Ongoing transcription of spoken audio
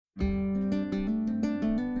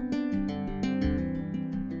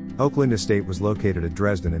Oakland Estate was located at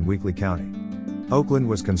Dresden in Weakley County. Oakland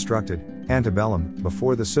was constructed, antebellum,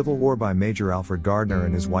 before the Civil War by Major Alfred Gardner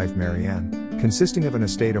and his wife Mary Ann, consisting of an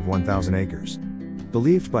estate of 1,000 acres.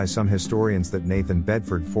 Believed by some historians that Nathan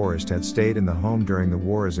Bedford Forrest had stayed in the home during the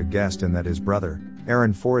war as a guest and that his brother,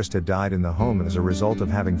 Aaron Forrest, had died in the home as a result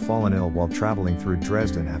of having fallen ill while traveling through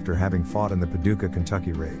Dresden after having fought in the Paducah,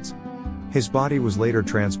 Kentucky raids. His body was later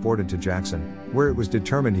transported to Jackson, where it was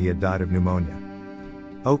determined he had died of pneumonia.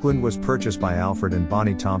 Oakland was purchased by Alfred and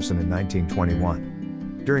Bonnie Thompson in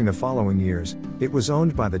 1921. During the following years, it was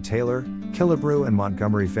owned by the Taylor, Killebrew and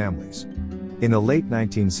Montgomery families. In the late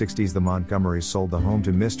 1960s, the Montgomerys sold the home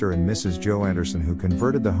to Mr. and Mrs. Joe Anderson, who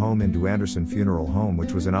converted the home into Anderson Funeral Home,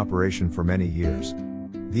 which was in operation for many years.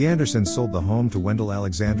 The Andersons sold the home to Wendell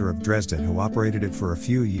Alexander of Dresden, who operated it for a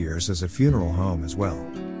few years as a funeral home as well.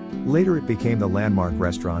 Later it became the Landmark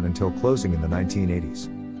Restaurant until closing in the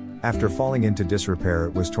 1980s. After falling into disrepair,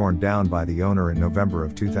 it was torn down by the owner in November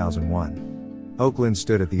of 2001. Oakland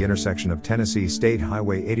stood at the intersection of Tennessee State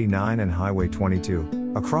Highway 89 and Highway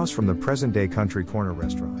 22, across from the present-day Kountry Korner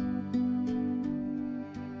restaurant.